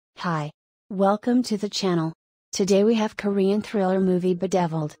Hi. Welcome to the channel. Today we have Korean thriller movie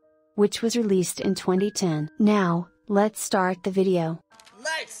Bedevilled, which was released in 2010. Now, let's start the video.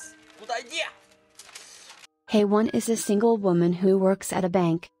 Nice! Good idea! Hae-won is a single woman who works at a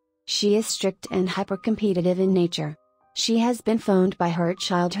bank. She is strict and hyper-competitive in nature. She has been phoned by her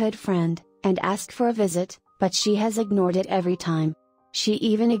childhood friend, and asked for a visit, but she has ignored it every time. She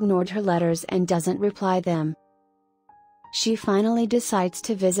even ignored her letters and doesn't reply them. She finally decides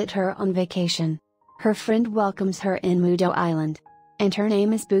to visit her on vacation. Her friend welcomes her in Mudo Island. And her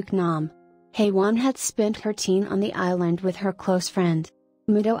name is Buknam. Hae-won had spent her teen on the island with her close friend.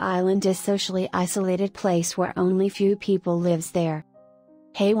 Mudo Island is socially isolated place where only few people lives there.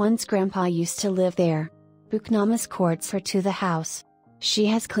 Hae-won's grandpa used to live there. Buknam escorts her to the house. She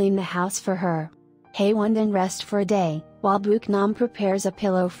has cleaned the house for her. Hae-won then rests for a day, while Buknam prepares a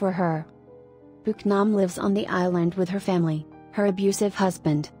pillow for her. Buknam lives on the island with her family, her abusive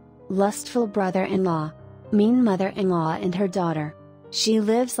husband, lustful brother-in-law, mean mother-in-law and her daughter. She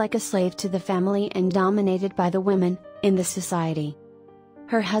lives like a slave to the family and dominated by the women in the society.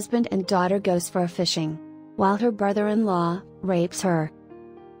 Her husband and daughter goes for fishing, while her brother-in-law rapes her.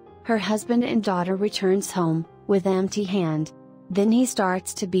 Her husband and daughter returns home with empty hand. Then he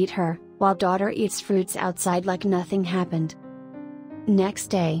starts to beat her, while daughter eats fruits outside like nothing happened. Next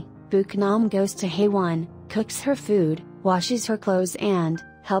day, Buknam goes to Hae-won, cooks her food, washes her clothes and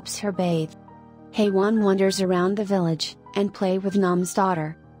helps her bathe. Hae-won wanders around the village and play with Nam's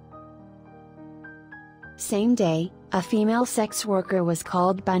daughter. Same day, a female sex worker was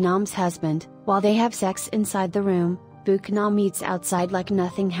called by Nam's husband. While they have sex inside the room, Buknam eats outside like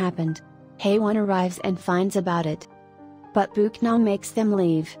nothing happened. Hae-won arrives and finds about it. But Buknam makes them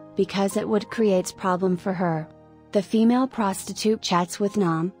leave, because it would create problem for her. The female prostitute chats with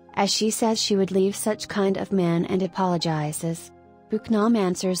Nam, as she says she would leave such kind of man and apologizes. Buknam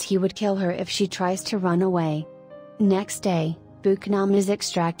answers he would kill her if she tries to run away. Next day, Buknam is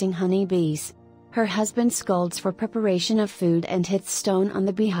extracting honey bees. Her husband scolds for preparation of food and hits stone on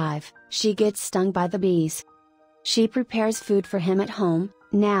the beehive. She gets stung by the bees. She prepares food for him at home.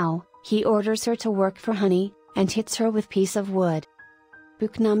 Now, he orders her to work for honey, and hits her with piece of wood.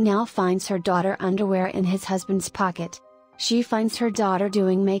 Buknam now finds her daughter underwear in his husband's pocket. She finds her daughter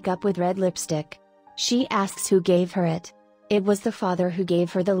doing makeup with red lipstick. She asks who gave her it. It was the father who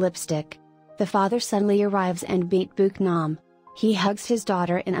gave her the lipstick. The father suddenly arrives and beat Buknam. He hugs his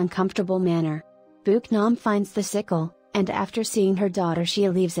daughter in uncomfortable manner. Buknam finds the sickle, and after seeing her daughter she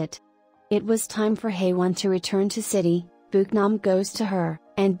leaves it. It was time for Hae-won to return to city. Buknam goes to her,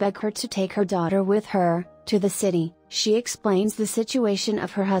 and beg her to take her daughter with her to the city. She explains the situation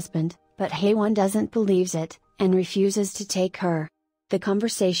of her husband, but Hae-won doesn't believes it, and refuses to take her. The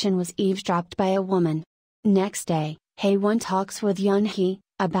conversation was eavesdropped by a woman. Next day, Hae-won talks with Yeon-hee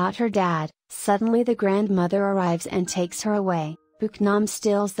about her dad. Suddenly the grandmother arrives and takes her away. Buknam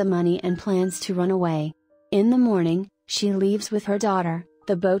steals the money and plans to run away. In the morning, she leaves with her daughter.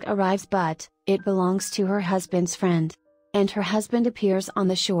 The boat arrives but it belongs to her husband's friend. And her husband appears on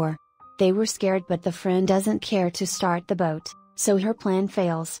the shore. They were scared but the friend doesn't care to start the boat, so her plan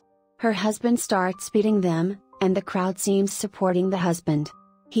fails. Her husband starts beating them, and the crowd seems supporting the husband.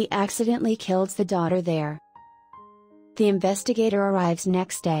 He accidentally kills the daughter there. The investigator arrives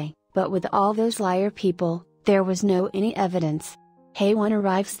next day, but with all those liar people, there was no any evidence. Hae-won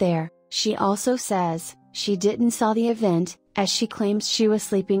arrives there. She also says she didn't saw the event, as she claims she was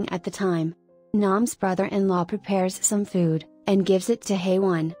sleeping at the time. Nam's brother-in-law prepares some food, and gives it to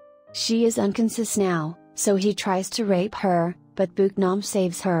Hae-won. She is unconscious now, so he tries to rape her, but Buknam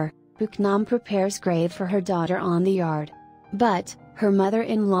saves her. Buknam prepares grave for her daughter on the yard. But, her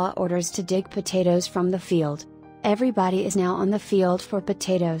mother-in-law orders to dig potatoes from the field. Everybody is now on the field for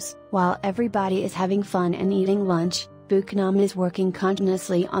potatoes. While everybody is having fun and eating lunch, Buknam is working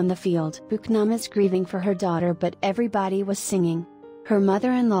continuously on the field. Buknam is grieving for her daughter but everybody was singing. Her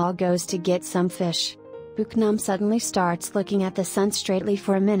mother-in-law goes to get some fish. Buknam suddenly starts looking at the sun straightly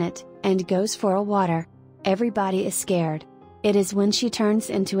for a minute, and goes for a water. Everybody is scared. It is when she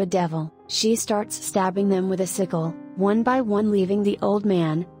turns into a devil. She starts stabbing them with a sickle, one by one leaving the old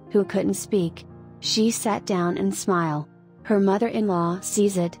man, who couldn't speak. She sat down and smiled. Her mother-in-law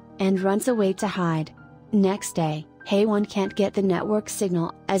sees it, and runs away to hide. Next day, Hae-won can't get the network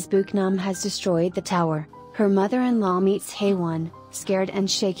signal as Buknam has destroyed the tower. Her mother-in-law meets Hae-won, scared and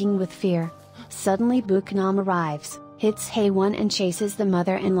shaking with fear. Suddenly Buknam arrives, hits Hae-won and chases the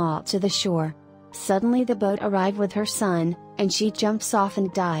mother-in-law to the shore. Suddenly the boat arrives with her son, and she jumps off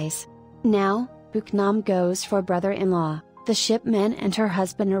and dies. Now, Buknam goes for brother-in-law. The shipman and her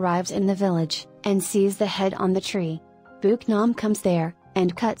husband arrives in the village, and sees the head on the tree. Buknam comes there,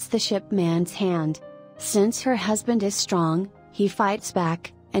 and cuts the shipman's hand. Since her husband is strong, he fights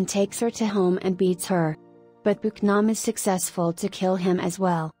back, and takes her to home and beats her. But Buknam is successful to kill him as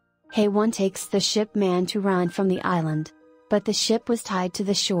well. Haewon takes the shipman to run from the island. But the ship was tied to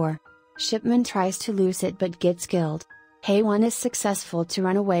the shore. Shipman tries to loose it but gets killed. Haewon is successful to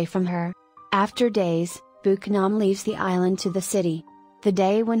run away from her. After days, Buknam leaves the island to the city. The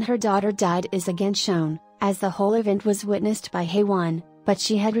day when her daughter died is again shown, as the whole event was witnessed by Haewon, but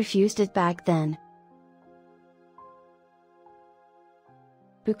she had refused it back then.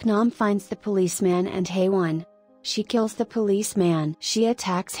 Buknam finds the policeman and Haewon. She kills the policeman. She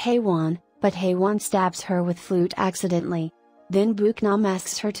attacks Haewon, but Haewon stabs her with flute accidentally. Then Buknam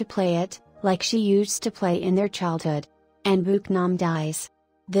asks her to play it, like she used to play in their childhood. And Buknam dies.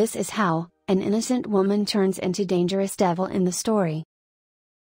 This is how an innocent woman turns into dangerous devil in the story.